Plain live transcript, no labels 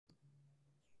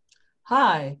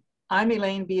Hi, I'm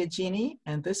Elaine Biagini,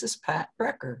 and this is Pat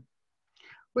Brecker.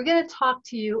 We're going to talk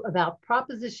to you about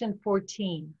Proposition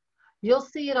 14. You'll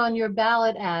see it on your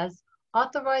ballot as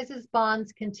authorizes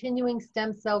bonds continuing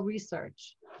stem cell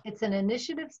research. It's an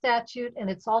initiative statute and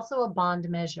it's also a bond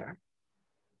measure.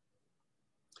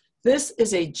 This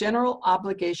is a general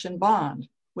obligation bond,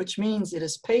 which means it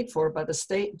is paid for by the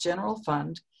state general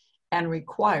fund and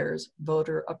requires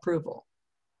voter approval.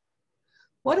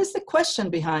 What is the question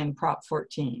behind Prop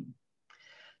 14?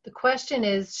 The question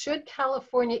is, should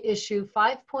California issue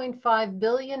 $5.5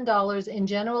 billion in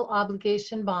general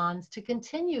obligation bonds to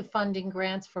continue funding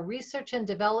grants for research and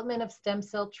development of stem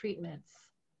cell treatments?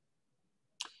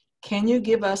 Can you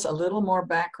give us a little more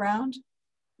background?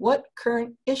 What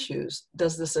current issues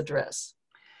does this address?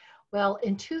 Well,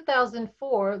 in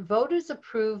 2004, voters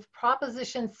approved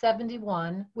Proposition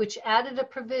 71, which added a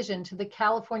provision to the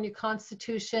California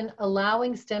Constitution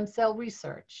allowing stem cell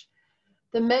research.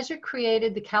 The measure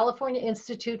created the California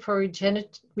Institute for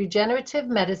Regenerative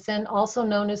Medicine, also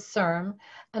known as CIRM,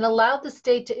 and allowed the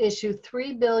state to issue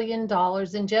 $3 billion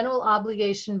in general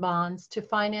obligation bonds to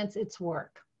finance its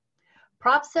work.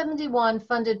 Prop 71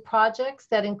 funded projects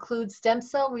that include stem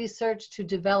cell research to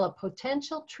develop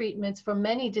potential treatments for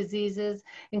many diseases,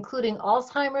 including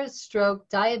Alzheimer's, stroke,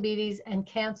 diabetes, and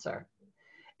cancer.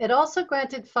 It also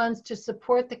granted funds to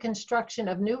support the construction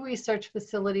of new research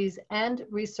facilities and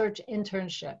research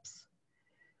internships.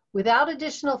 Without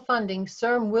additional funding,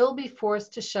 CIRM will be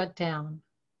forced to shut down.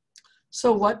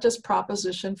 So what does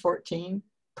Proposition 14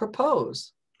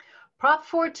 propose? Prop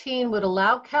 14 would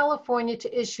allow California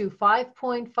to issue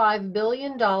 $5.5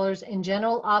 billion in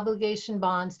general obligation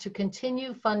bonds to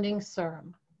continue funding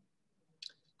CIRM.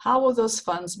 How will those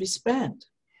funds be spent?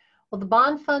 Well, the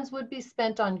bond funds would be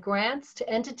spent on grants to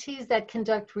entities that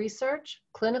conduct research,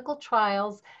 clinical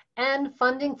trials, and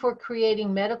funding for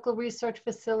creating medical research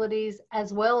facilities,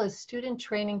 as well as student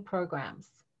training programs.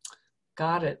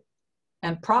 Got it.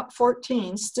 And Prop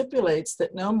 14 stipulates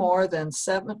that no more than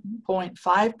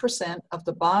 7.5% of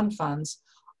the bond funds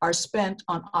are spent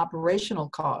on operational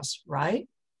costs, right?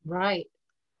 Right.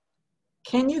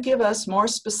 Can you give us more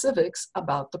specifics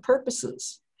about the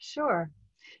purposes? Sure.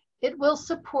 It will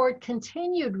support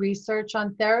continued research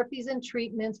on therapies and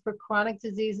treatments for chronic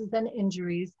diseases and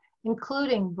injuries,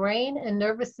 including brain and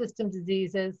nervous system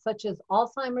diseases such as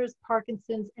Alzheimer's,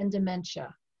 Parkinson's, and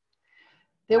dementia.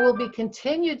 There will be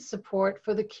continued support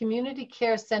for the Community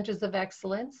Care Centers of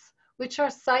Excellence, which are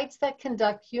sites that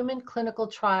conduct human clinical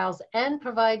trials and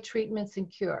provide treatments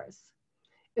and cures.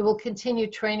 It will continue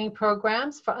training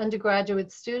programs for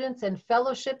undergraduate students and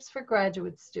fellowships for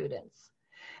graduate students.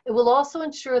 It will also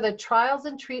ensure that trials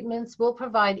and treatments will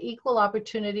provide equal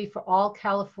opportunity for all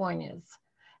Californians.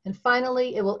 And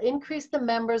finally, it will increase the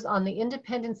members on the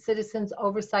Independent Citizens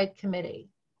Oversight Committee.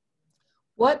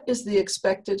 What is the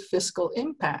expected fiscal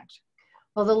impact?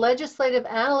 Well, the Legislative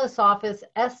Analyst's Office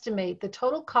estimate the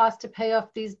total cost to pay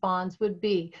off these bonds would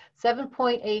be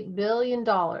 $7.8 billion,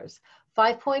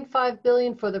 $5.5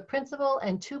 billion for the principal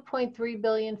and $2.3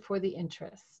 billion for the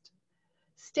interest.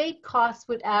 State costs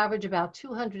would average about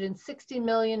 $260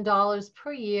 million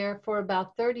per year for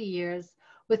about 30 years,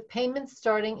 with payments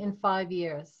starting in 5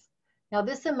 years. Now,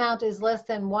 this amount is less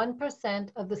than 1%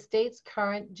 of the state's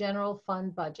current general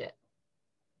fund budget.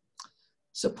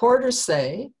 Supporters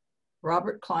say,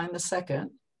 Robert Klein II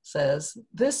says,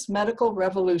 this medical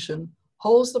revolution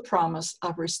holds the promise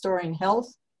of restoring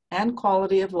health and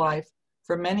quality of life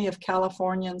for many of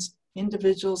Californians,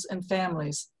 individuals, and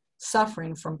families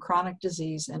suffering from chronic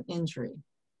disease and injury.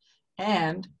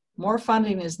 And more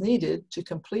funding is needed to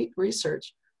complete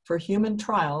research for human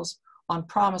trials on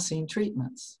promising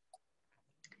treatments.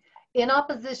 In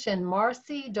opposition,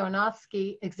 Marcy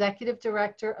Darnofsky, Executive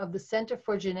Director of the Center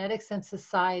for Genetics and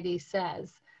Society,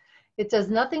 says, it does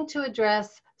nothing to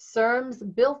address CIRM's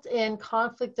built-in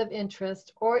conflict of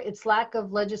interest or its lack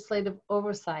of legislative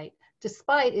oversight,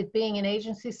 despite it being an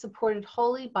agency supported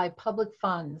wholly by public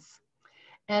funds.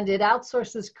 And it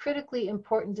outsources critically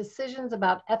important decisions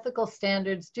about ethical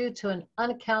standards due to an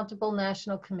unaccountable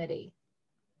national committee.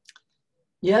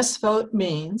 Yes vote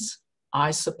means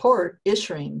I support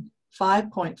issuing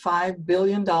 $5.5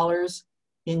 billion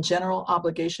in general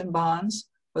obligation bonds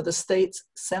for the state's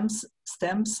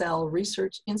Stem Cell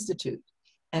Research Institute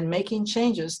and making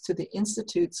changes to the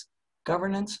Institute's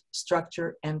governance,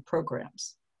 structure, and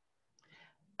programs.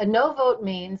 A no vote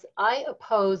means I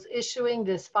oppose issuing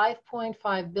this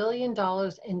 $5.5 billion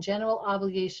in general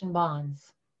obligation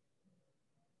bonds.